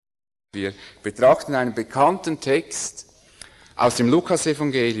Wir betrachten einen bekannten Text aus dem Lukas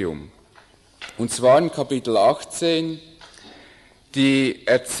Evangelium. Und zwar in Kapitel 18 die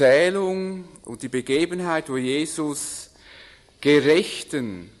Erzählung und die Begebenheit, wo Jesus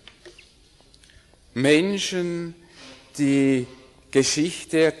gerechten Menschen die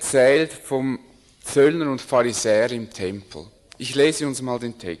Geschichte erzählt vom Zöllner und Pharisäer im Tempel. Ich lese uns mal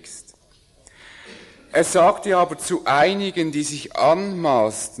den Text. Er sagte aber zu einigen, die sich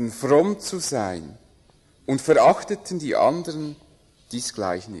anmaßten, fromm zu sein und verachteten die anderen, dies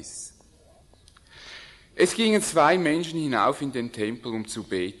Gleichnis. Es gingen zwei Menschen hinauf in den Tempel, um zu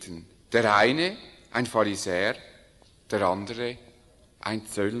beten. Der eine, ein Pharisäer, der andere, ein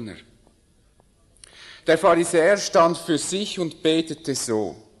Zöllner. Der Pharisäer stand für sich und betete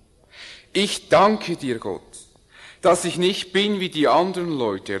so: Ich danke dir, Gott, dass ich nicht bin wie die anderen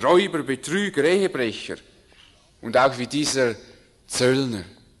Leute, Räuber, Betrüger, Ehebrecher und auch wie dieser Zöllner.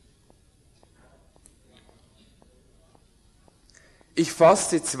 Ich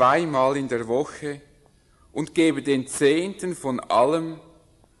faste 2-mal in der Woche und gebe den Zehnten von allem,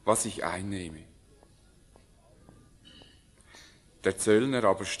 was ich einnehme. Der Zöllner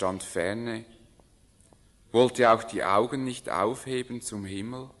aber stand ferne, wollte auch die Augen nicht aufheben zum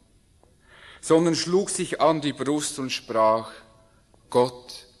Himmel, sondern schlug sich an die Brust und sprach: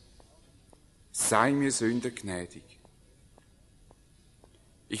 Gott, sei mir Sünder gnädig.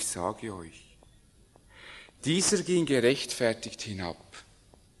 Ich sage euch, dieser ging gerechtfertigt hinab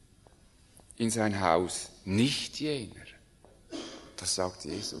in sein Haus, nicht jener. Das sagt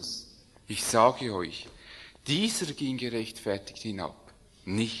Jesus. Ich sage euch, dieser ging gerechtfertigt hinab,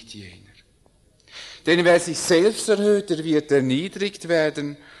 nicht jener. Denn wer sich selbst erhöht, der wird erniedrigt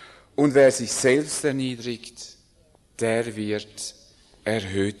werden, und wer sich selbst erniedrigt, der wird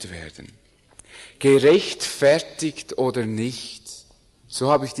erhöht werden. Gerechtfertigt oder nicht. So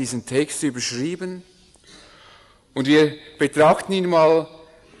habe ich diesen Text überschrieben. Und wir betrachten ihn mal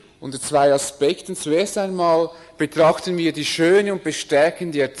unter 2 Aspekten. Zuerst einmal betrachten wir die schöne und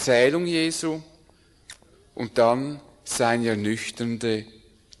bestärkende Erzählung Jesu und dann seine ernüchternde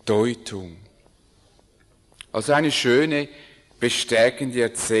Deutung. Also eine schöne, bestärkende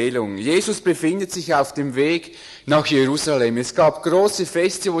Erzählung. Jesus befindet sich auf dem Weg nach Jerusalem. Es gab große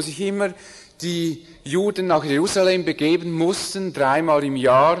Feste, wo sich immer die Juden nach Jerusalem begeben mussten, 3-mal im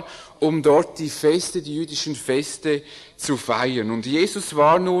Jahr, um dort die Feste, die jüdischen Feste zu feiern. Und Jesus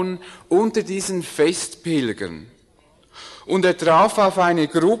war nun unter diesen Festpilgern. Und er traf auf eine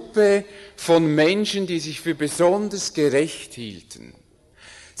Gruppe von Menschen, die sich für besonders gerecht hielten.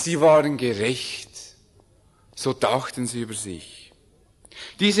 Sie waren gerecht. So dachten sie über sich.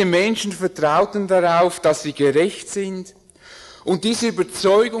 Diese Menschen vertrauten darauf, dass sie gerecht sind, und diese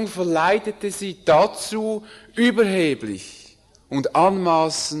Überzeugung verleitete sie dazu, überheblich und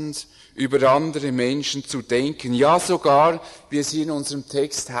anmaßend über andere Menschen zu denken. Ja, sogar, wie es hier in unserem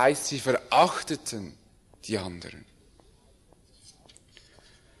Text heißt, sie verachteten die anderen.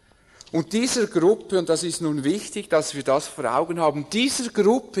 Und dieser Gruppe, und das ist nun wichtig, dass wir das vor Augen haben, dieser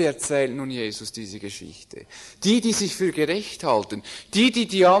Gruppe erzählt nun Jesus diese Geschichte. Die sich für gerecht halten,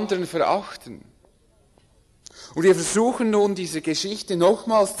 die anderen verachten. Und wir versuchen nun, diese Geschichte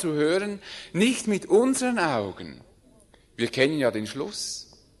nochmals zu hören, nicht mit unseren Augen. Wir kennen ja den Schluss.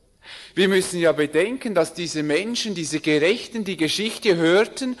 Wir müssen ja bedenken, dass diese Menschen, diese Gerechten, die Geschichte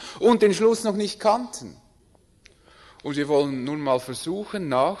hörten und den Schluss noch nicht kannten. Und wir wollen nun mal versuchen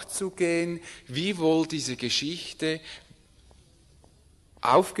nachzugehen, wie wohl diese Geschichte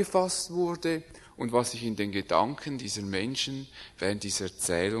aufgefasst wurde und was sich in den Gedanken dieser Menschen während dieser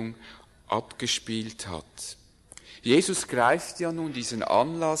Erzählung abgespielt hat. Jesus greift ja nun diesen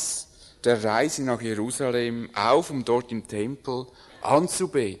Anlass der Reise nach Jerusalem auf, um dort im Tempel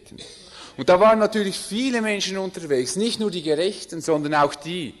anzubeten. Und da waren natürlich viele Menschen unterwegs, nicht nur die Gerechten, sondern auch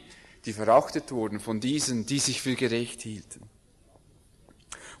die verachtet wurden von diesen, die sich für gerecht hielten.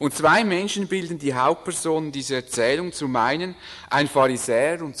 Und 2 Menschen bilden die Hauptpersonen dieser Erzählung, zum einen ein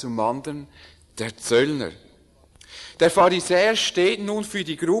Pharisäer und zum anderen der Zöllner. Der Pharisäer steht nun für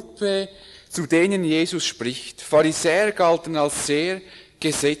die Gruppe, zu denen Jesus spricht. Pharisäer galten als sehr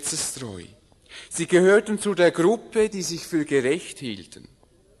gesetzestreu. Sie gehörten zu der Gruppe, die sich für gerecht hielten.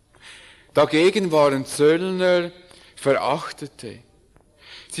 Dagegen waren Zöllner Verachtete.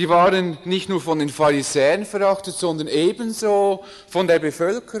 Sie waren nicht nur von den Pharisäern verachtet, sondern ebenso von der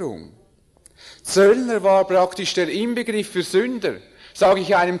Bevölkerung. Zöllner war praktisch der Inbegriff für Sünder. Sage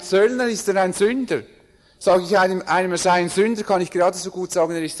ich einem Zöllner, ist er ein Sünder. Sage ich einem er sei ein Sünder, kann ich gerade so gut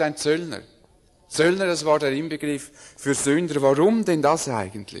sagen, er ist ein Zöllner. Zöllner, das war der Inbegriff für Sünder. Warum denn das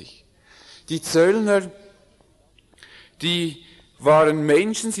eigentlich? Die Zöllner, die waren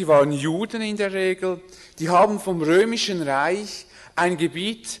Menschen, sie waren Juden in der Regel, die haben vom römischen Reich ein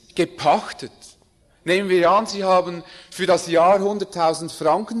Gebiet gepachtet. Nehmen wir an, sie haben für das Jahr 100.000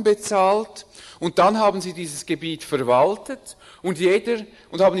 Franken bezahlt und dann haben sie dieses Gebiet verwaltet und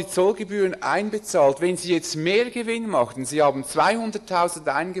haben die Zollgebühren einbezahlt. Wenn sie jetzt mehr Gewinn machten, sie haben 200.000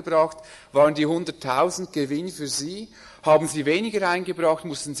 eingebracht, waren die 100.000 Gewinn für sie. Haben sie weniger eingebracht,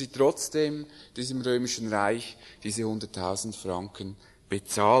 mussten sie trotzdem diesem römischen Reich diese 100.000 Franken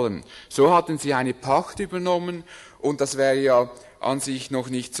bezahlen. So hatten sie eine Pacht übernommen und das wäre ja an sich noch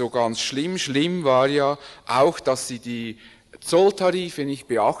nicht so ganz schlimm. Schlimm war ja auch, dass sie die Zolltarife nicht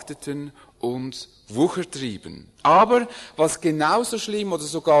beachteten und Wucher trieben. Aber was genauso schlimm oder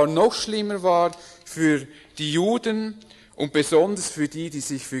sogar noch schlimmer war für die Juden und besonders für die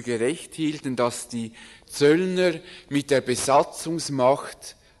sich für gerecht hielten, dass die Zöllner mit der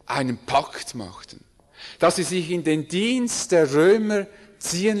Besatzungsmacht einen Pakt machten. Dass sie sich in den Dienst der Römer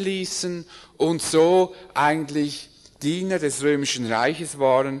ziehen ließen und so eigentlich Diener des römischen Reiches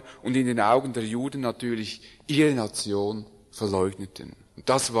waren und in den Augen der Juden natürlich ihre Nation verleugneten. Und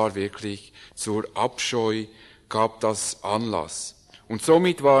das war wirklich zur Abscheu, gab das Anlass. Und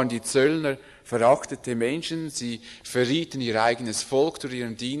somit waren die Zöllner verachtete Menschen, sie verrieten ihr eigenes Volk durch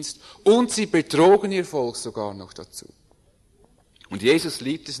ihren Dienst und sie betrogen ihr Volk sogar noch dazu. Und Jesus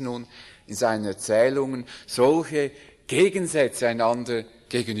liebt es nun, in seinen Erzählungen solche Gegensätze einander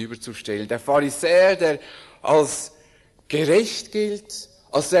gegenüberzustellen. Der Pharisäer, der als gerecht gilt,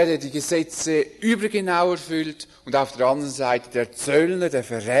 als der die Gesetze übergenau erfüllt, und auf der anderen Seite der Zöllner, der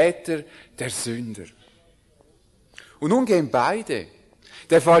Verräter, der Sünder. Und nun gehen beide,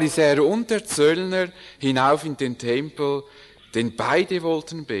 der Pharisäer und der Zöllner, hinauf in den Tempel, denn beide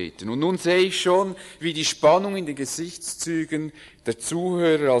wollten beten. Und nun sehe ich schon, wie die Spannung in den Gesichtszügen der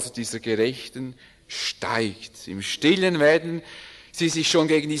Zuhörer, also dieser Gerechten, steigt. Im Stillen werden sie sich schon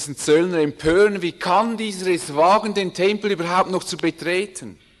gegen diesen Zöllner empören. Wie kann dieser es wagen, den Tempel überhaupt noch zu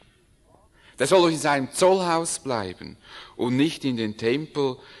betreten? Der soll doch in seinem Zollhaus bleiben und nicht in den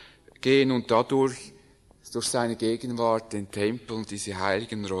Tempel gehen und dadurch durch seine Gegenwart den Tempel und diese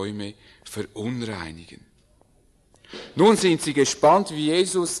heiligen Räume verunreinigen. Nun sind sie gespannt, wie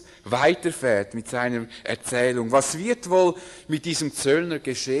Jesus weiterfährt mit seiner Erzählung. Was wird wohl mit diesem Zöllner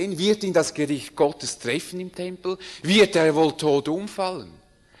geschehen? Wird ihn das Gericht Gottes treffen im Tempel? Wird er wohl tot umfallen?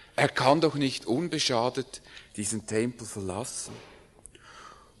 Er kann doch nicht unbeschadet diesen Tempel verlassen.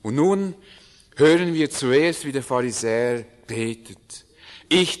 Und nun hören wir zuerst, wie der Pharisäer betet.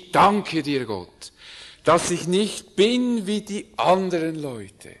 Ich danke dir, Gott, dass ich nicht bin wie die anderen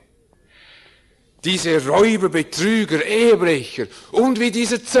Leute. Diese Räuber, Betrüger, Ehebrecher und wie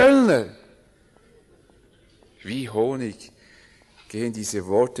diese Zöllner. Wie Honig gehen diese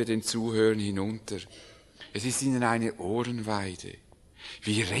Worte den Zuhörern hinunter. Es ist ihnen eine Ohrenweide.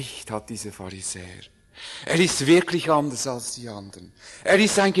 Wie recht hat dieser Pharisäer. Er ist wirklich anders als die anderen. Er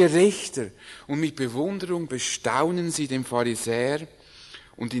ist ein Gerechter. Und mit Bewunderung bestaunen sie den Pharisäer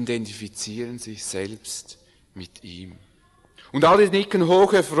und identifizieren sich selbst mit ihm. Und alle nicken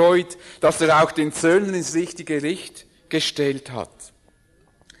hoch erfreut, dass er auch den Zöllnern ins richtige Licht gestellt hat.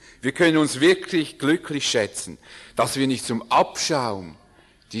 Wir können uns wirklich glücklich schätzen, dass wir nicht zum Abschaum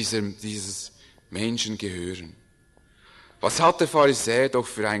dieses Menschen gehören. Was hat der Pharisäer doch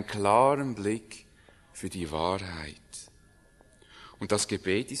für einen klaren Blick für die Wahrheit? Und das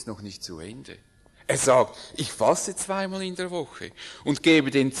Gebet ist noch nicht zu Ende. Er sagt, ich faste 2-mal in der Woche und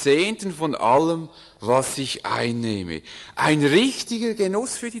gebe den Zehnten von allem, was ich einnehme. Ein richtiger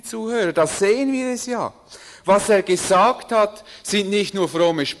Genuss für die Zuhörer, das sehen wir es ja. Was er gesagt hat, sind nicht nur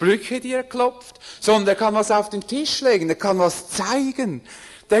fromme Sprüche, die er klopft, sondern er kann was auf den Tisch legen, er kann was zeigen.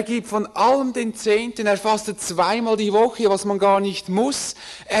 Der gibt von allem den Zehnten, er fastet 2-mal die Woche, was man gar nicht muss.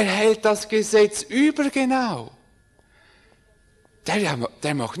 Er hält das Gesetz übergenau.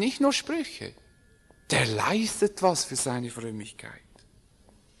 Der macht nicht nur Sprüche. Der leistet was für seine Frömmigkeit.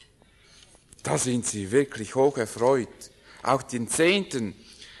 Da sind sie wirklich hoch erfreut. Auch den Zehnten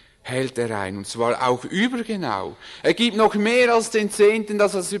hält er ein, und zwar auch übergenau. Er gibt noch mehr als den Zehnten,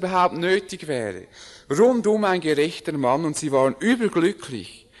 dass es überhaupt nötig wäre. Rundum ein gerechter Mann, und sie waren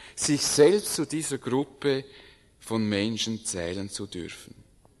überglücklich, sich selbst zu dieser Gruppe von Menschen zählen zu dürfen.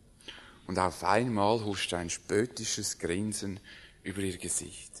 Und auf einmal huscht ein spöttisches Grinsen über ihr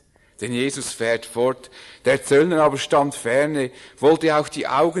Gesicht. Denn Jesus fährt fort, der Zöllner aber stand ferne, wollte auch die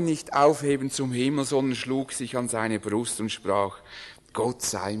Augen nicht aufheben zum Himmel, sondern schlug sich an seine Brust und sprach, Gott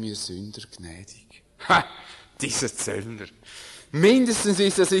sei mir Sünder gnädig. Ha, dieser Zöllner. Mindestens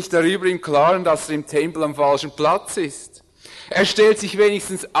ist er sich darüber im Klaren, dass er im Tempel am falschen Platz ist. Er stellt sich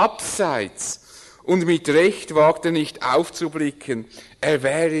wenigstens abseits Und mit Recht wagt er nicht aufzublicken. Er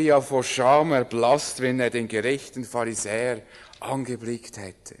wäre ja vor Scham erblasst, wenn er den gerechten Pharisäer angeblickt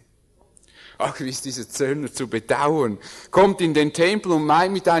hätte. Ach, wie ist dieser Zöllner zu bedauern. Kommt in den Tempel und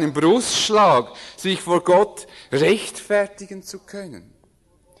meint mit einem Brustschlag, sich vor Gott rechtfertigen zu können.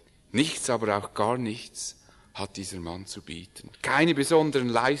 Nichts, aber auch gar nichts hat dieser Mann zu bieten. Keine besonderen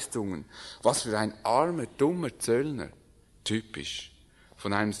Leistungen. Was für ein armer, dummer Zöllner. Typisch.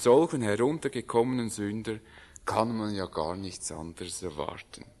 Von einem solchen heruntergekommenen Sünder kann man ja gar nichts anderes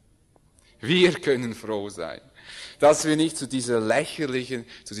erwarten. Wir können froh sein, dass wir nicht zu diesen lächerlichen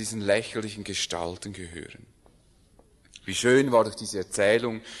Gestalten gehören. Wie schön war doch diese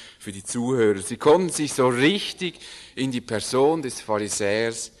Erzählung für die Zuhörer. Sie konnten sich so richtig in die Person des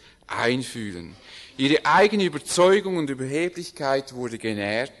Pharisäers einfühlen. Ihre eigene Überzeugung und Überheblichkeit wurde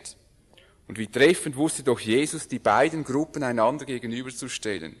genährt. Und wie treffend wusste doch Jesus, die beiden Gruppen einander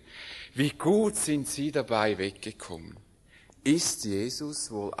gegenüberzustellen. Wie gut sind sie dabei weggekommen. Ist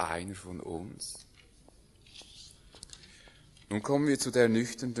Jesus wohl einer von uns? Nun kommen wir zu der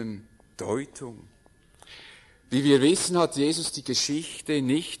nüchternen Deutung. Wie wir wissen, hat Jesus die Geschichte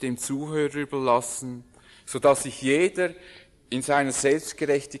nicht dem Zuhörer überlassen, sodass sich jeder in seiner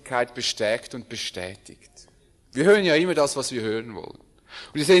Selbstgerechtigkeit bestärkt und bestätigt. Wir hören ja immer das, was wir hören wollen.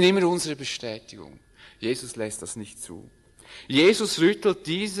 Und wir sehen immer unsere Bestätigung. Jesus lässt das nicht zu. Jesus rüttelt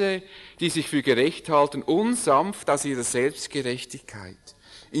diese, die sich für gerecht halten, unsanft aus ihrer Selbstgerechtigkeit,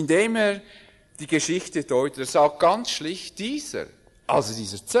 indem er die Geschichte deutet. Er sagt ganz schlicht, dieser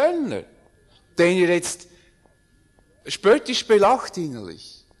Zöllner, den ihr jetzt spöttisch belacht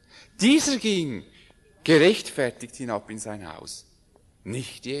innerlich, dieser ging gerechtfertigt hinab in sein Haus,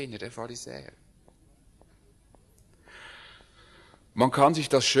 nicht jener, der Pharisäer. Man kann sich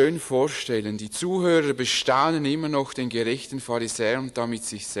das schön vorstellen. Die Zuhörer bestaunen immer noch den gerechten Pharisäer und damit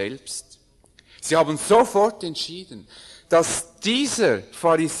sich selbst. Sie haben sofort entschieden, dass dieser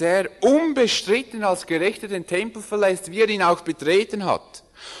Pharisäer unbestritten als Gerechter den Tempel verlässt, wie er ihn auch betreten hat.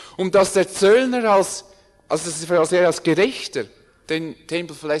 Und dass der Zöllner dass der Pharisäer als Gerechter den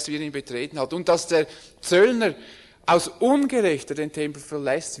Tempel verlässt, wie er ihn betreten hat. Und dass der Zöllner als Ungerechter den Tempel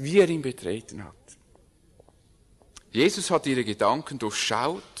verlässt, wie er ihn betreten hat. Jesus hat ihre Gedanken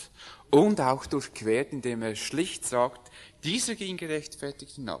durchschaut und auch durchquert, indem er schlicht sagt, dieser ging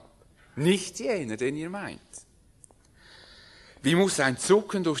gerechtfertigt hinab, nicht jener, den ihr meint. Wie muss ein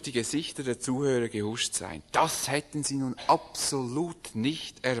Zucken durch die Gesichter der Zuhörer gehuscht sein? Das hätten sie nun absolut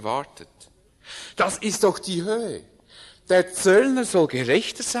nicht erwartet. Das ist doch die Höhe. Der Zöllner soll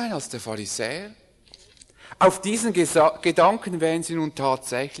gerechter sein als der Pharisäer. Auf diesen Gedanken wären sie nun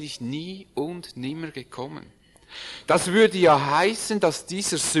tatsächlich nie und nimmer gekommen. Das würde ja heißen, dass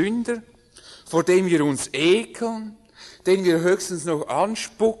dieser Sünder, vor dem wir uns ekeln, den wir höchstens noch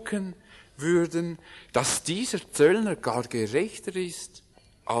anspucken würden, dass dieser Zöllner gar gerechter ist,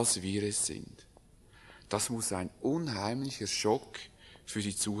 als wir es sind. Das muss ein unheimlicher Schock für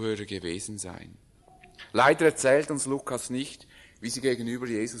die Zuhörer gewesen sein. Leider erzählt uns Lukas nicht, wie sie gegenüber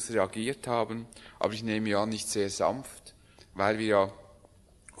Jesus reagiert haben, aber ich nehme an, nicht sehr sanft, weil wir ja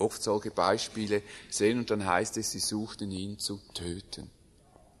oft solche Beispiele sehen und dann heißt es, sie suchten ihn zu töten.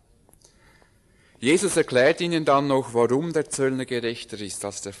 Jesus erklärt ihnen dann noch, warum der Zöllner gerechter ist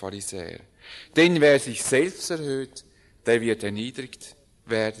als der Pharisäer. Denn wer sich selbst erhöht, der wird erniedrigt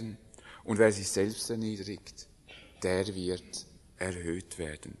werden. Und wer sich selbst erniedrigt, der wird erhöht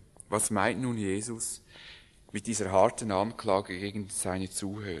werden. Was meint nun Jesus mit dieser harten Anklage gegen seine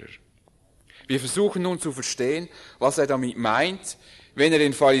Zuhörer? Wir versuchen nun zu verstehen, was er damit meint, wenn er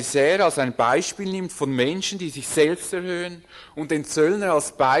den Pharisäer als ein Beispiel nimmt von Menschen, die sich selbst erhöhen, und den Zöllner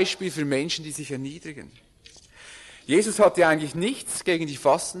als Beispiel für Menschen, die sich erniedrigen. Jesus hatte eigentlich nichts gegen die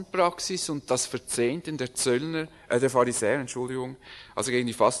Fastenpraxis und das Verzehnten der Pharisäer, also gegen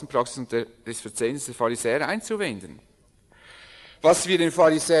die Fastenpraxis und des Verzehnens der Pharisäer einzuwenden. Was wir den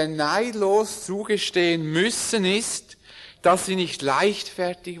Pharisäern neidlos zugestehen müssen, ist, dass sie nicht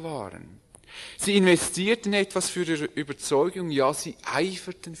leichtfertig waren. Sie investierten etwas für ihre Überzeugung, ja, sie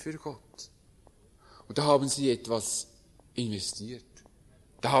eiferten für Gott. Und da haben sie etwas investiert.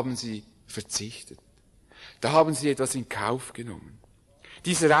 Da haben sie verzichtet. Da haben sie etwas in Kauf genommen.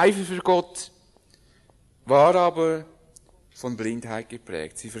 Dieser Eifer für Gott war aber von Blindheit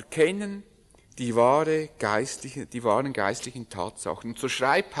geprägt. Sie verkennen die wahren geistlichen Tatsachen. Und so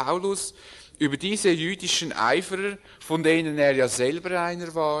schreibt Paulus über diese jüdischen Eiferer, von denen er ja selber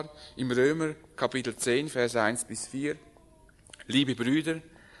einer war, im Römer Kapitel 10, Vers 1 bis 4. Liebe Brüder,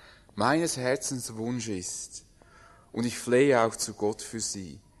 meines Herzens Wunsch ist, und ich flehe auch zu Gott für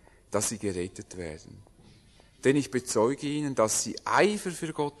sie, dass sie gerettet werden. Denn ich bezeuge ihnen, dass sie Eifer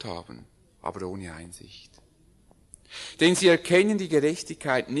für Gott haben, aber ohne Einsicht. Denn sie erkennen die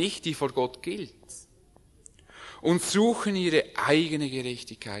Gerechtigkeit nicht, die vor Gott gilt, und suchen ihre eigene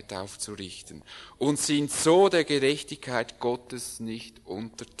Gerechtigkeit aufzurichten und sind so der Gerechtigkeit Gottes nicht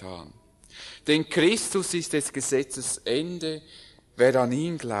untertan. Denn Christus ist des Gesetzes Ende, wer an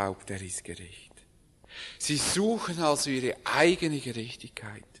ihn glaubt, der ist gerecht. Sie suchen also ihre eigene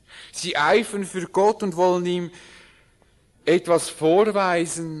Gerechtigkeit. Sie eifern für Gott und wollen ihm etwas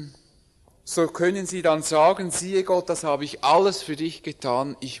vorweisen. So können sie dann sagen, siehe Gott, das habe ich alles für dich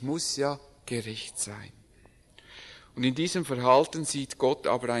getan, ich muss ja gerecht sein. Und in diesem Verhalten sieht Gott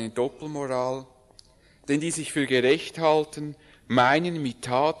aber eine Doppelmoral, denn die sich für gerecht halten, meinen mit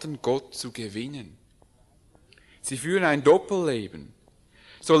Taten Gott zu gewinnen. Sie führen ein Doppelleben.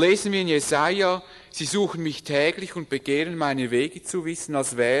 So lesen wir in Jesaja, sie suchen mich täglich und begehren meine Wege zu wissen,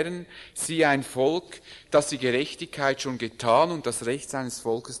 als wären sie ein Volk, das die Gerechtigkeit schon getan und das Recht seines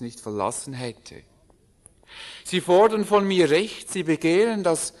Volkes nicht verlassen hätte. Sie fordern von mir Recht, sie begehren,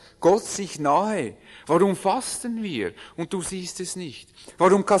 dass Gott sich nahe. Warum fasten wir und du siehst es nicht?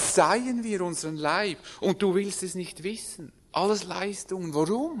 Warum kasseien wir unseren Leib und du willst es nicht wissen? Alles Leistungen,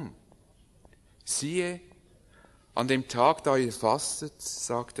 warum? Siehe, an dem Tag, da ihr fastet,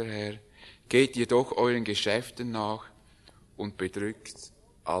 sagt der Herr, geht ihr doch euren Geschäften nach und bedrückt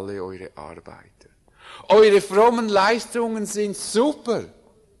alle eure Arbeiter. Eure frommen Leistungen sind super,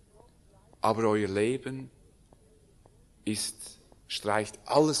 aber euer Leben streicht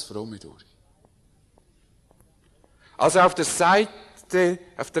alles Fromme durch. Also auf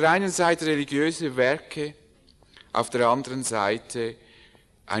der einen Seite religiöse Werke, auf der anderen Seite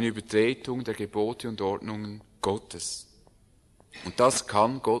eine Übertretung der Gebote und Ordnungen Gottes. Und das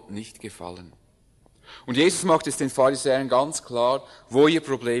kann Gott nicht gefallen. Und Jesus macht es den Pharisäern ganz klar, wo ihr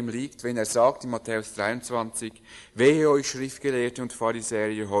Problem liegt, wenn er sagt in Matthäus 23, wehe euch Schriftgelehrte und Pharisäer,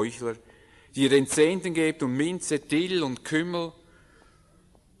 ihr Heuchler, die ihr den Zehnten gebt und Minze, Dill und Kümmel,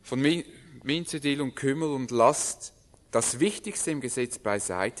 Minze, Dill und Kümmel und lasst das Wichtigste im Gesetz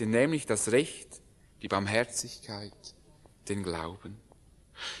beiseite, nämlich das Recht, die Barmherzigkeit, den Glauben.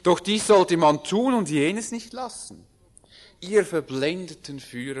 Doch dies sollte man tun und jenes nicht lassen. Ihr verblendeten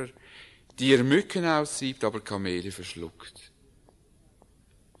Führer, die ihr Mücken aussiebt, aber Kamele verschluckt.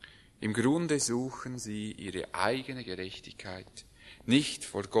 Im Grunde suchen sie ihre eigene Gerechtigkeit, nicht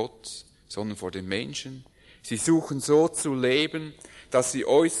vor Gott, sondern vor den Menschen. Sie suchen so zu leben, dass sie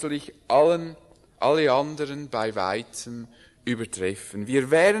äußerlich alle anderen bei weitem übertreffen. Wir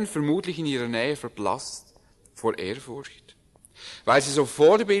wären vermutlich in ihrer Nähe verblasst vor Ehrfurcht, weil sie so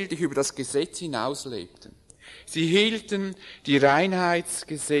vorbildlich über das Gesetz hinaus lebten. Sie hielten die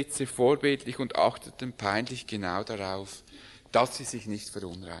Reinheitsgesetze vorbildlich und achteten peinlich genau darauf, dass sie sich nicht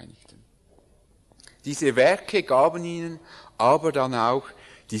verunreinigten. Diese Werke gaben ihnen aber dann auch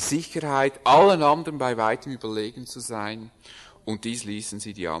die Sicherheit, allen anderen bei weitem überlegen zu sein, und dies ließen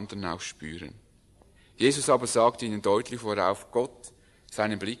sie die anderen auch spüren. Jesus aber sagte ihnen deutlich, worauf Gott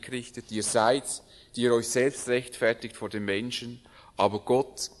seinen Blick richtet: Ihr seid, die ihr euch selbst rechtfertigt vor den Menschen, aber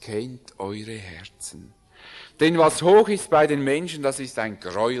Gott kennt eure Herzen. Denn was hoch ist bei den Menschen, das ist ein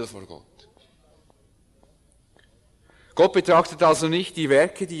Gräuel vor Gott. Gott betrachtet also nicht die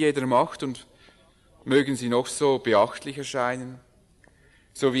Werke, die jeder macht, und mögen sie noch so beachtlich erscheinen,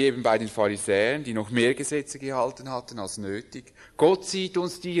 so wie eben bei den Pharisäern, die noch mehr Gesetze gehalten hatten als nötig. Gott sieht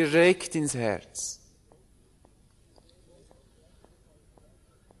uns direkt ins Herz.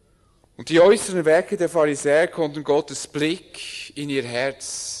 Und die äußeren Werke der Pharisäer konnten Gottes Blick in ihr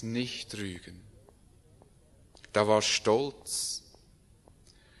Herz nicht trügen. Da war Stolz,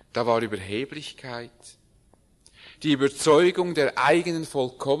 da war Überheblichkeit, die Überzeugung der eigenen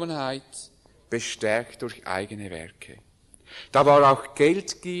Vollkommenheit, bestärkt durch eigene Werke. Da war auch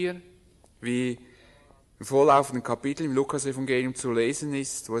Geldgier, wie im vorlaufenden Kapitel im Lukas Evangelium zu lesen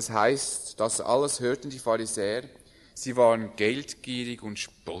ist, wo es heißt, das alles hörten die Pharisäer, sie waren geldgierig und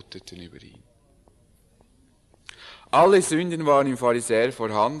spotteten über ihn. Alle Sünden waren im Pharisäer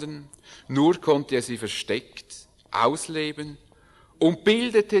vorhanden, nur konnte er sie versteckt ausleben und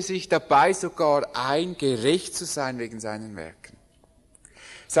bildete sich dabei sogar ein, gerecht zu sein wegen seinen Werken.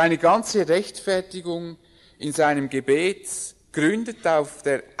 Seine ganze Rechtfertigung in seinem Gebet gründet auf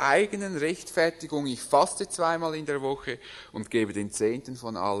der eigenen Rechtfertigung: Ich faste 2-mal in der Woche und gebe den Zehnten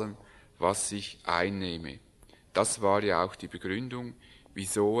von allem, was ich einnehme. Das war ja auch die Begründung,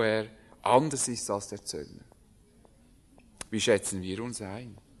 wieso er anders ist als der Zöllner. Wie schätzen wir uns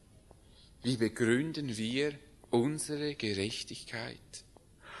ein? Wie begründen wir unsere Gerechtigkeit?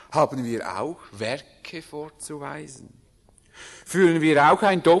 Haben wir auch Werke vorzuweisen? Führen wir auch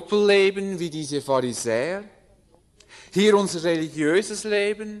ein Doppelleben wie diese Pharisäer? Hier unser religiöses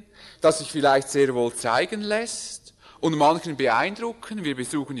Leben, das sich vielleicht sehr wohl zeigen lässt und manchen beeindrucken. Wir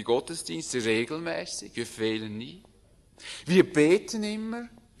besuchen die Gottesdienste regelmäßig, wir fehlen nie. Wir beten immer,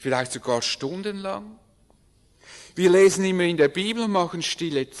 vielleicht sogar stundenlang. Wir lesen immer in der Bibel und machen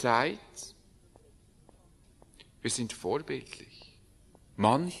stille Zeit. Wir sind vorbildlich.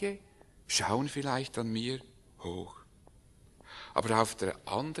 Manche schauen vielleicht an mir hoch. Aber auf der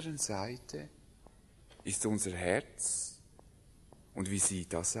anderen Seite ist unser Herz. Und wie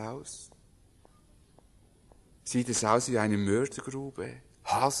sieht das aus? Sieht es aus wie eine Mördergrube?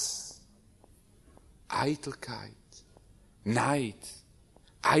 Hass, Eitelkeit, Neid,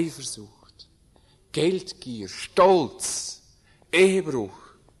 Eifersucht, Geldgier, Stolz, Ehebruch,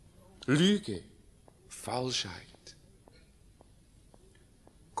 Lüge, Falschheit.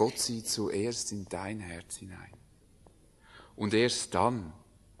 Gott sieht zuerst in dein Herz hinein und erst dann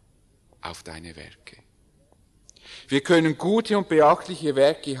auf deine Werke. Wir können gute und beachtliche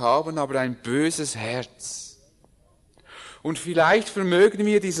Werke haben, aber ein böses Herz. Und vielleicht vermögen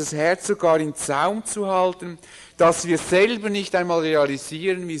wir dieses Herz sogar in Zaum zu halten, dass wir selber nicht einmal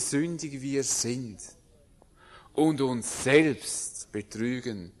realisieren, wie sündig wir sind und uns selbst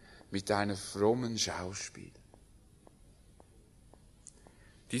betrügen mit einem frommen Schauspiel.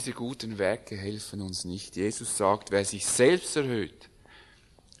 Diese guten Werke helfen uns nicht. Jesus sagt, wer sich selbst erhöht,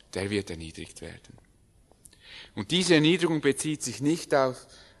 der wird erniedrigt werden. Und diese Erniedrigung bezieht sich nicht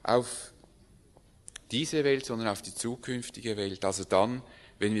auf diese Welt, sondern auf die zukünftige Welt. Also dann,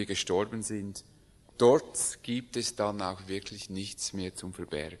 wenn wir gestorben sind, dort gibt es dann auch wirklich nichts mehr zum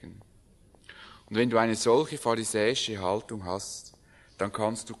Verbergen. Und wenn du eine solche pharisäische Haltung hast, dann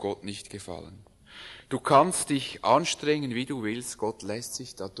kannst du Gott nicht gefallen. Du kannst dich anstrengen, wie du willst, Gott lässt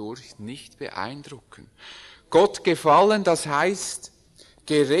sich dadurch nicht beeindrucken. Gott gefallen, das heißt,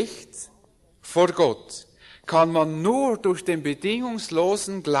 gerecht vor Gott kann man nur durch den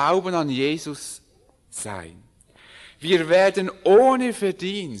bedingungslosen Glauben an Jesus sein. Wir werden ohne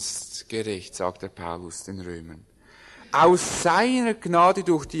Verdienst gerecht, sagt der Paulus den Römern. Aus seiner Gnade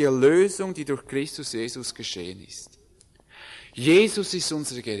durch die Erlösung, die durch Christus Jesus geschehen ist. Jesus ist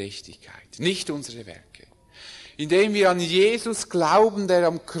unsere Gerechtigkeit, nicht unsere Werke. Indem wir an Jesus glauben, der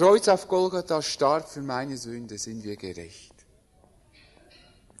am Kreuz auf Golgatha starb für meine Sünde, sind wir gerecht.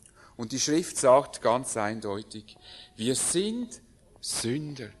 Und die Schrift sagt ganz eindeutig, wir sind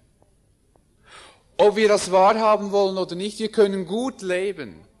Sünder. Ob wir das wahrhaben wollen oder nicht, wir können gut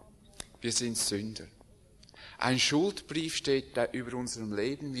leben. Wir sind Sünder. Ein Schuldbrief steht da über unserem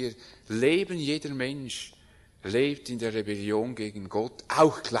Leben. Wir leben, jeder Mensch lebt in der Rebellion gegen Gott.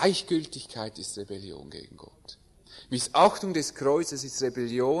 Auch Gleichgültigkeit ist Rebellion gegen Gott. Missachtung des Kreuzes ist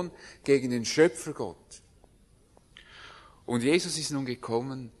Rebellion gegen den Schöpfer Gott. Und Jesus ist nun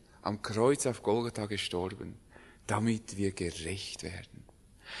gekommen, am Kreuz auf Golgatha gestorben, damit wir gerecht werden.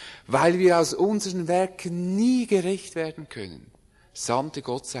 Weil wir aus unseren Werken nie gerecht werden können, sandte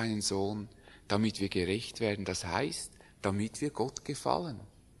Gott seinen Sohn, damit wir gerecht werden. Das heißt, damit wir Gott gefallen.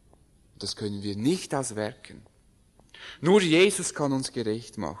 Das können wir nicht aus Werken. Nur Jesus kann uns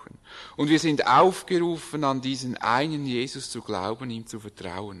gerecht machen. Und wir sind aufgerufen, an diesen einen Jesus zu glauben, ihm zu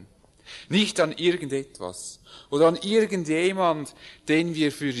vertrauen. Nicht an irgendetwas oder an irgendjemand, den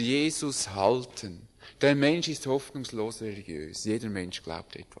wir für Jesus halten. Der Mensch ist hoffnungslos religiös. Jeder Mensch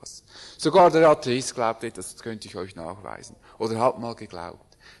glaubt etwas. Sogar der Atheist glaubt etwas, das könnte ich euch nachweisen. Oder hat mal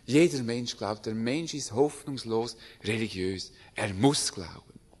geglaubt. Jeder Mensch glaubt, der Mensch ist hoffnungslos religiös. Er muss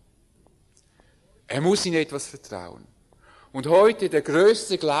glauben. Er muss in etwas vertrauen. Und heute der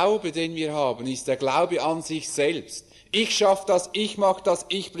größte Glaube, den wir haben, ist der Glaube an sich selbst. Ich schaffe das, ich mache das,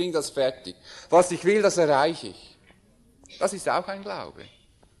 ich bringe das fertig. Was ich will, das erreiche ich. Das ist auch ein Glaube.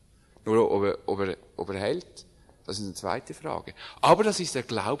 Nur ob er hält, das ist eine zweite Frage. Aber das ist der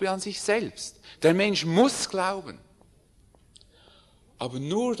Glaube an sich selbst. Der Mensch muss glauben. Aber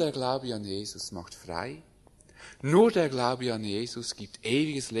nur der Glaube an Jesus macht frei. Nur der Glaube an Jesus gibt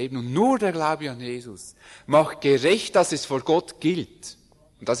ewiges Leben. Und nur der Glaube an Jesus macht gerecht, dass es vor Gott gilt.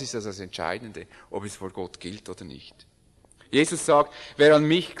 Und das ist das Entscheidende, ob es vor Gott gilt oder nicht. Jesus sagt, wer an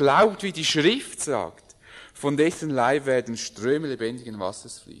mich glaubt, wie die Schrift sagt, von dessen Leib werden Ströme lebendigen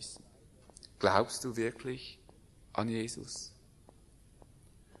Wassers fließen. Glaubst du wirklich an Jesus?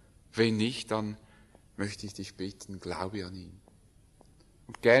 Wenn nicht, dann möchte ich dich bitten, glaube an ihn.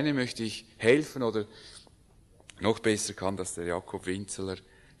 Und gerne möchte ich helfen, oder noch besser kann das der Jakob Winzeler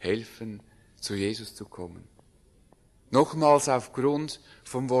helfen, zu Jesus zu kommen. Nochmals aufgrund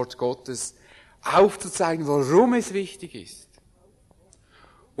vom Wort Gottes aufzuzeigen, warum es wichtig ist.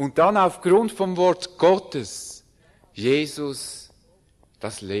 Und dann aufgrund vom Wort Gottes Jesus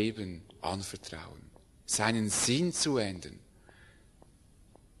das Leben anvertrauen. seinen Sinn zu ändern,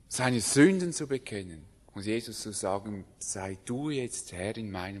 seine Sünden zu bekennen und Jesus zu sagen, sei du jetzt Herr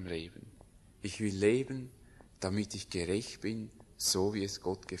in meinem Leben. Ich will leben, damit ich gerecht bin, so wie es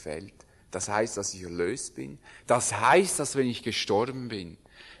Gott gefällt. Das heißt, dass ich erlöst bin. Das heißt, dass wenn ich gestorben bin,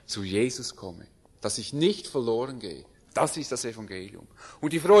 zu Jesus komme, dass ich nicht verloren gehe. Das ist das Evangelium.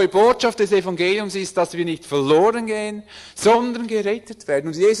 Und die frohe Botschaft des Evangeliums ist, dass wir nicht verloren gehen, sondern gerettet werden.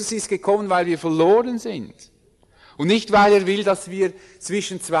 Und Jesus ist gekommen, weil wir verloren sind. Und nicht, weil er will, dass wir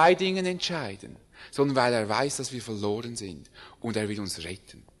zwischen zwei Dingen entscheiden, sondern weil er weiß, dass wir verloren sind. Und er will uns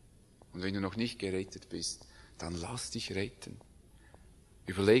retten. Und wenn du noch nicht gerettet bist, dann lass dich retten.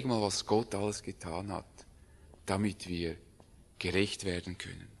 Überleg mal, was Gott alles getan hat, damit wir gerecht werden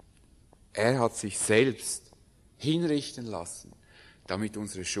können. Er hat sich selbst hinrichten lassen, damit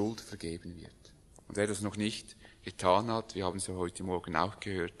unsere Schuld vergeben wird. Und wer das noch nicht getan hat, wir haben es ja heute Morgen auch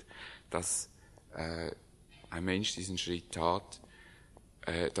gehört, dass ein Mensch diesen Schritt tat,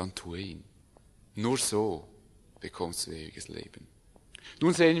 dann tue ihn. Nur so bekommst du ewiges Leben.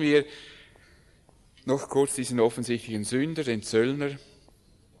 Nun sehen wir noch kurz diesen offensichtlichen Sünder, den Zöllner.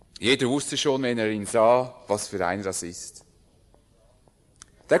 Jeder wusste schon, wenn er ihn sah, was für ein das ist.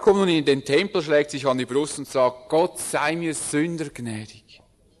 Der kommt nun in den Tempel, schlägt sich an die Brust und sagt, Gott sei mir Sünder gnädig.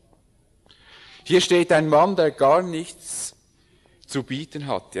 Hier steht ein Mann, der gar nichts zu bieten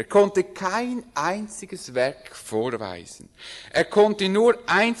hatte. Er konnte kein einziges Werk vorweisen. Er konnte nur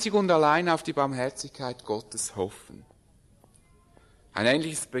einzig und allein auf die Barmherzigkeit Gottes hoffen. Ein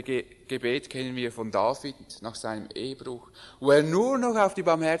ähnliches Gebet kennen wir von David nach seinem Ehebruch, wo er nur noch auf die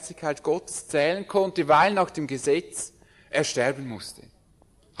Barmherzigkeit Gottes zählen konnte, weil nach dem Gesetz er sterben musste.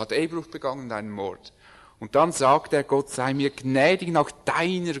 Hat Ehebruch begangen und einen Mord. Und dann sagt er, Gott sei mir gnädig nach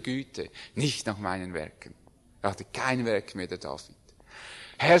deiner Güte, nicht nach meinen Werken. Er hatte kein Werk mehr, der David.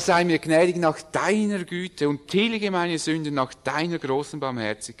 Herr, sei mir gnädig nach deiner Güte und tilge meine Sünden nach deiner großen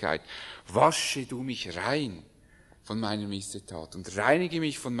Barmherzigkeit. Wasche du mich rein von meiner Missetat und reinige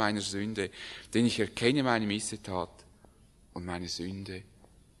mich von meiner Sünde, denn ich erkenne meine Missetat und meine Sünde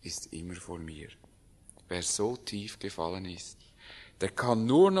ist immer vor mir. Wer so tief gefallen ist, der kann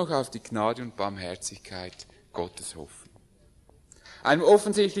nur noch auf die Gnade und Barmherzigkeit Gottes hoffen. Einem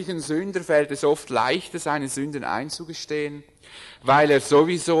offensichtlichen Sünder fällt es oft leichter, seine Sünden einzugestehen, weil ihm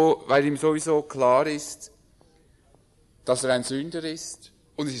sowieso klar ist, dass er ein Sünder ist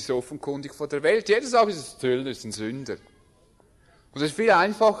und es ist offenkundig vor der Welt. Jeder sagt, es ist ein Zöllner, es ist ein Sünder. Und es ist viel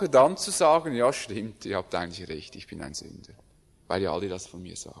einfacher dann zu sagen, ja stimmt, ihr habt eigentlich recht, ich bin ein Sünder, weil ja alle das von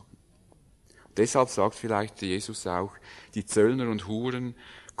mir sagen. Und deshalb sagt vielleicht Jesus auch, die Zöllner und Huren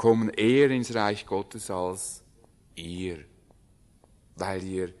kommen eher ins Reich Gottes als ihr, weil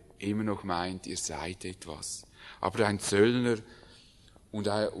ihr immer noch meint, ihr seid etwas. Aber ein Zöllner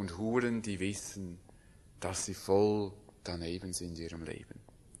und Huren, die wissen, dass sie voll daneben sind in ihrem Leben.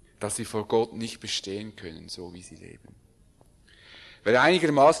 Dass sie vor Gott nicht bestehen können, so wie sie leben. Wer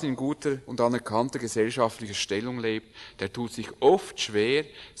einigermaßen in guter und anerkannter gesellschaftlicher Stellung lebt, der tut sich oft schwer,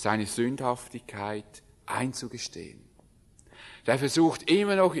 seine Sündhaftigkeit einzugestehen. Der versucht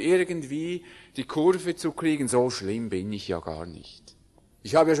immer noch irgendwie die Kurve zu kriegen, so schlimm bin ich ja gar nicht.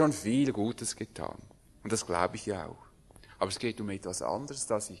 Ich habe ja schon viel Gutes getan. Und das glaube ich ja auch. Aber es geht um etwas anderes,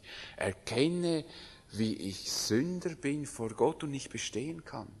 dass ich erkenne, wie ich Sünder bin vor Gott und nicht bestehen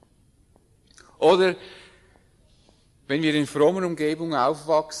kann. Oder wenn wir in frommer Umgebung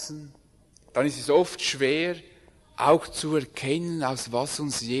aufwachsen, dann ist es oft schwer, auch zu erkennen, aus was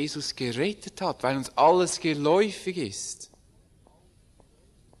uns Jesus gerettet hat, weil uns alles geläufig ist.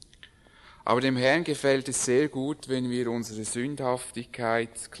 Aber dem Herrn gefällt es sehr gut, wenn wir unsere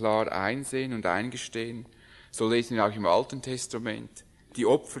Sündhaftigkeit klar einsehen und eingestehen. So lesen wir auch im Alten Testament. Die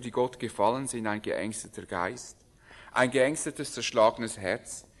Opfer, die Gott gefallen sind, ein geängsteter Geist, ein geängstetes, zerschlagenes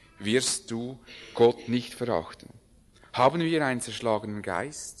Herz, wirst du Gott nicht verachten. Haben wir einen zerschlagenen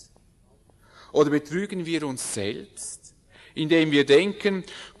Geist? Oder betrügen wir uns selbst, indem wir denken,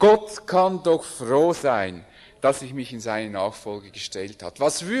 Gott kann doch froh sein, dass sich mich in seine Nachfolge gestellt hat.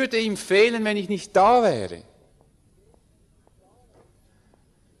 Was würde ihm fehlen, wenn ich nicht da wäre?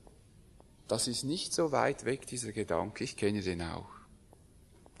 Das ist nicht so weit weg, dieser Gedanke. Ich kenne den auch.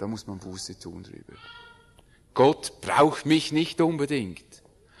 Da muss man Buße tun drüber. Gott braucht mich nicht unbedingt.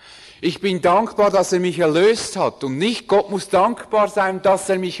 Ich bin dankbar, dass er mich erlöst hat. Und nicht Gott muss dankbar sein, dass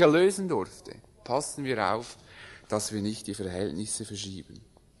er mich erlösen durfte. Passen wir auf, dass wir nicht die Verhältnisse verschieben.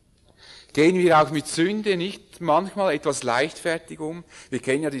 Gehen wir auch mit Sünde nicht manchmal etwas leichtfertig um? Wir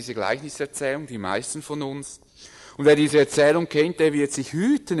kennen ja diese Gleichniserzählung, die meisten von uns. Und wer diese Erzählung kennt, der wird sich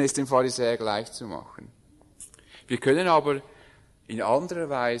hüten, es dem Pharisäer gleich zu machen. Wir können aber in anderer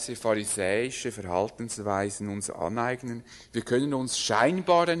Weise pharisäische Verhaltensweisen uns aneignen. Wir können uns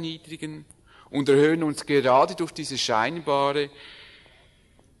scheinbar erniedrigen und erhöhen uns gerade durch diese scheinbare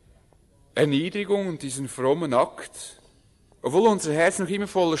Erniedrigung und diesen frommen Akt, obwohl unser Herz noch immer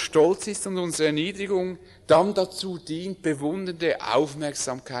voller Stolz ist und unsere Erniedrigung dann dazu dient, bewundernde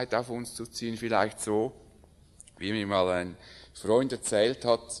Aufmerksamkeit auf uns zu ziehen. Vielleicht so, wie mir mal ein Freund erzählt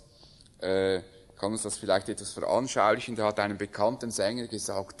hat, kann uns das vielleicht etwas veranschaulichen. Da hat einem bekannten Sänger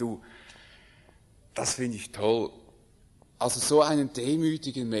gesagt, du, das finde ich toll. Also so einen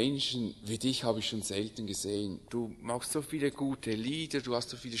demütigen Menschen wie dich habe ich schon selten gesehen. Du machst so viele gute Lieder, du hast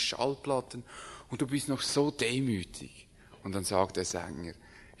so viele Schallplatten und du bist noch so demütig. Und dann sagt der Sänger,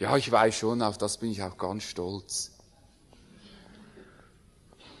 ja, ich weiß schon, auf das bin ich auch ganz stolz.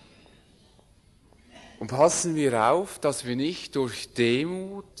 Und passen wir auf, dass wir nicht durch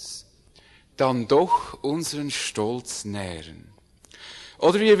Demut dann doch unseren Stolz nähren.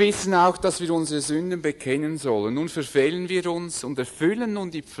 Oder wir wissen auch, dass wir unsere Sünden bekennen sollen. Nun verfehlen wir uns und erfüllen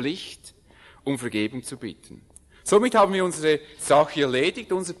nun die Pflicht, um Vergebung zu bitten. Somit haben wir unsere Sache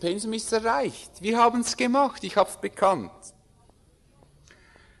erledigt, unser Pensum ist erreicht. Wir haben es gemacht, ich habe es bekannt.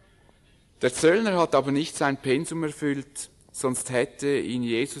 Der Zöllner hat aber nicht sein Pensum erfüllt, sonst hätte ihn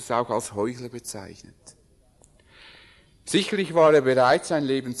Jesus auch als Heuchler bezeichnet. Sicherlich war er bereit, sein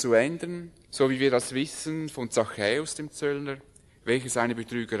Leben zu ändern, so wie wir das wissen von Zachäus, dem Zöllner, welcher seine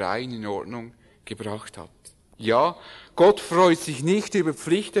Betrügereien in Ordnung gebracht hat. Ja, Gott freut sich nicht über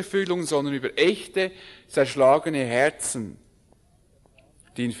Pflichterfüllung, sondern über echte, zerschlagene Herzen,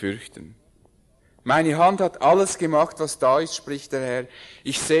 die ihn fürchten. Meine Hand hat alles gemacht, was da ist, spricht der Herr.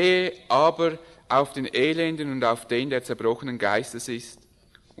 Ich sehe aber auf den Elenden und auf den, der zerbrochenen Geistes ist,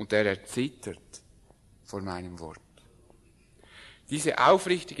 und der erzittert vor meinem Wort. Diese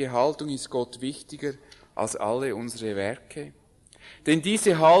aufrichtige Haltung ist Gott wichtiger als alle unsere Werke. Denn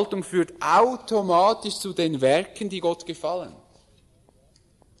diese Haltung führt automatisch zu den Werken, die Gott gefallen.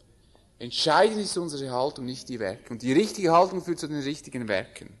 Entscheidend ist unsere Haltung, nicht die Werke. Und die richtige Haltung führt zu den richtigen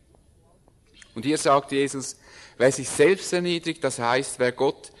Werken. Und hier sagt Jesus, wer sich selbst erniedrigt, das heißt, wer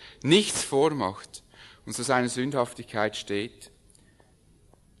Gott nichts vormacht und zu seiner Sündhaftigkeit steht,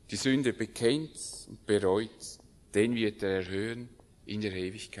 die Sünde bekennt und bereut, den wird er erhöhen in der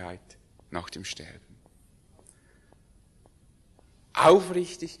Ewigkeit nach dem Sterben.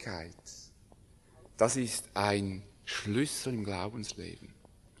 Aufrichtigkeit, das ist ein Schlüssel im Glaubensleben.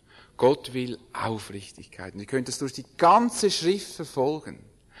 Gott will Aufrichtigkeit. Und ihr könnt es durch die ganze Schrift verfolgen.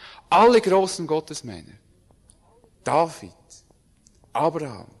 Alle großen Gottesmänner, David,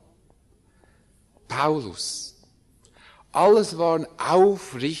 Abraham, Paulus, alles waren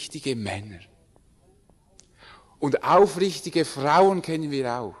aufrichtige Männer. Und aufrichtige Frauen kennen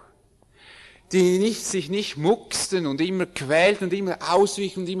wir auch, die sich nicht mucksten und immer quälten und immer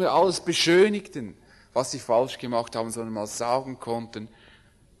auswichen und immer alles beschönigten, was sie falsch gemacht haben, sondern mal sagen konnten,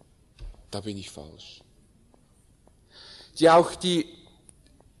 da bin ich falsch. Die auch die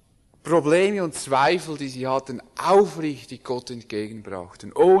Probleme und Zweifel, die sie hatten, aufrichtig Gott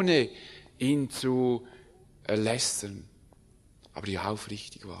entgegenbrachten, ohne ihn zu lästern, aber die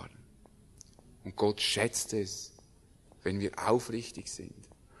aufrichtig waren. Und Gott schätzt es, wenn wir aufrichtig sind.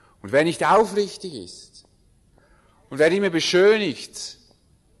 Und wer nicht aufrichtig ist und wer immer beschönigt,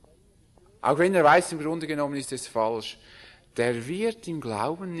 auch wenn er weiß, im Grunde genommen ist es falsch, der wird im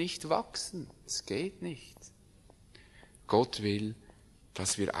Glauben nicht wachsen. Es geht nicht. Gott will,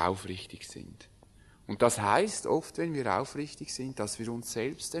 dass wir aufrichtig sind. Und das heißt oft, wenn wir aufrichtig sind, dass wir uns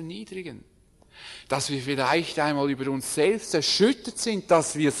selbst erniedrigen. Dass wir vielleicht einmal über uns selbst erschüttert sind,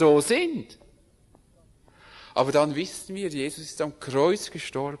 dass wir so sind. Aber dann wissen wir, Jesus ist am Kreuz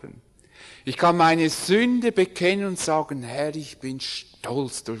gestorben. Ich kann meine Sünde bekennen und sagen, Herr, ich bin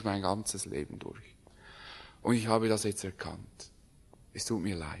stolz durch mein ganzes Leben durch. Und ich habe das jetzt erkannt. Es tut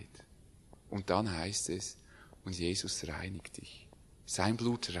mir leid. Und dann heißt es, und Jesus reinigt dich. Sein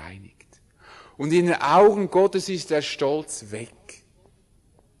Blut reinigt. Und in den Augen Gottes ist der Stolz weg.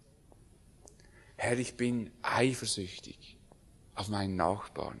 Herr, ich bin eifersüchtig auf meinen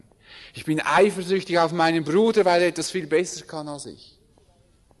Nachbarn. Ich bin eifersüchtig auf meinen Bruder, weil er etwas viel besser kann als ich.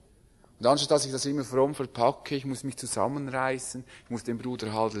 Und anstatt dass ich das immer fromm verpacke, ich muss mich zusammenreißen, ich muss den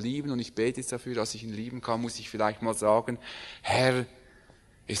Bruder halt lieben und ich bete jetzt dafür, dass ich ihn lieben kann, muss ich vielleicht mal sagen, Herr,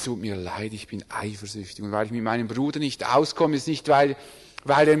 es tut mir leid, ich bin eifersüchtig. Und weil ich mit meinem Bruder nicht auskomme, ist nicht, weil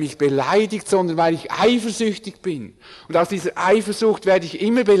er mich beleidigt, sondern weil ich eifersüchtig bin. Und aus dieser Eifersucht werde ich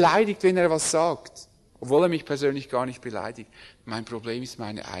immer beleidigt, wenn er was sagt. Obwohl er mich persönlich gar nicht beleidigt. Mein Problem ist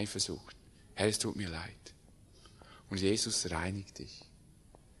meine Eifersucht. Herr, es tut mir leid. Und Jesus reinigt dich.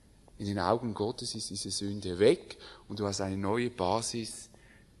 In den Augen Gottes ist diese Sünde weg und du hast eine neue Basis,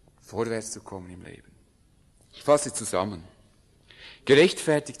 vorwärts zu kommen im Leben. Ich fasse zusammen.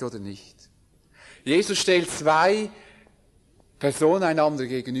 Gerechtfertigt oder nicht? Jesus stellt zwei Personen einander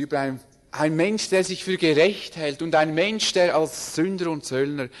gegenüber. Ein Mensch, der sich für gerecht hält und ein Mensch, der als Sünder und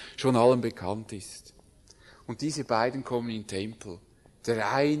Zöllner schon allen bekannt ist. Und diese beiden kommen in den Tempel.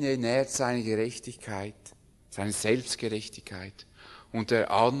 Der eine nährt seine Gerechtigkeit, seine Selbstgerechtigkeit. Und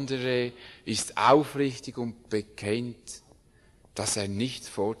der andere ist aufrichtig und bekennt, dass er nichts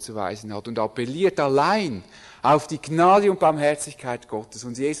vorzuweisen hat und appelliert allein auf die Gnade und Barmherzigkeit Gottes.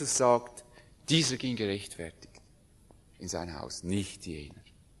 Und Jesus sagt, dieser ging gerechtfertigt in sein Haus, nicht jener.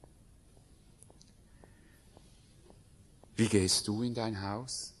 Wie gehst du in dein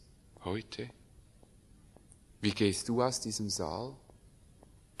Haus heute? Wie gehst du aus diesem Saal?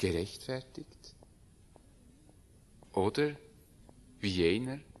 Gerechtfertigt? Oder wie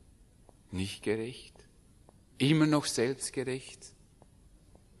jener, nicht gerecht, immer noch selbstgerecht?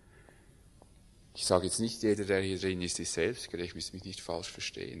 Ich sage jetzt nicht, jeder, der hier drin ist, ist selbstgerecht, müsst mich nicht falsch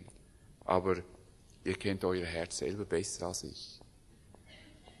verstehen. Aber ihr kennt euer Herz selber besser als ich.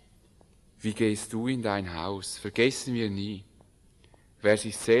 Wie gehst du in dein Haus? Vergessen wir nie, wer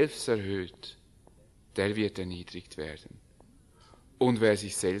sich selbst erhöht, der wird erniedrigt werden. Und wer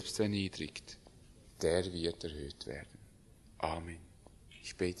sich selbst erniedrigt, der wird erhöht werden. Amen.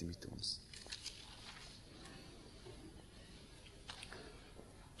 Ich bete mit uns.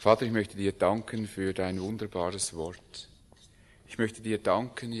 Vater, ich möchte dir danken für dein wunderbares Wort. Ich möchte dir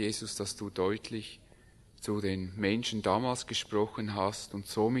danken, Jesus, dass du deutlich zu den Menschen damals gesprochen hast und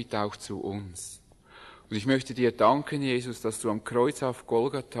somit auch zu uns. Und ich möchte dir danken, Jesus, dass du am Kreuz auf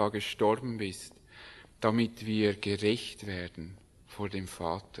Golgatha gestorben bist, damit wir gerecht werden vor dem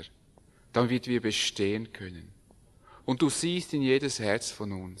Vater, damit wir bestehen können. Und du siehst in jedes Herz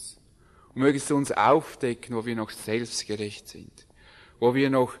von uns. Und mögest du uns aufdecken, wo wir noch selbstgerecht sind, wo wir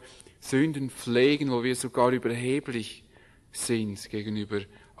noch Sünden pflegen, wo wir sogar überheblich sind gegenüber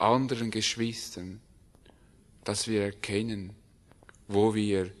anderen Geschwistern, dass wir erkennen, wo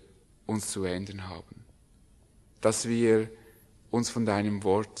wir uns zu ändern haben, dass wir uns von deinem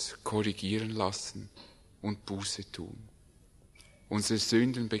Wort korrigieren lassen und Buße tun, unsere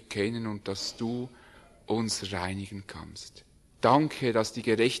Sünden bekennen und dass du uns reinigen kannst. Danke, dass die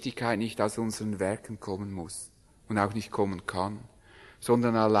Gerechtigkeit nicht aus unseren Werken kommen muss und auch nicht kommen kann,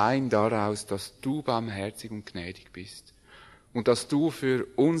 sondern allein daraus, dass du barmherzig und gnädig bist und dass du für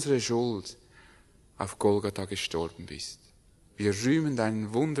unsere Schuld auf Golgatha gestorben bist. Wir rühmen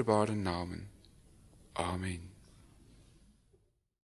deinen wunderbaren Namen. Amen.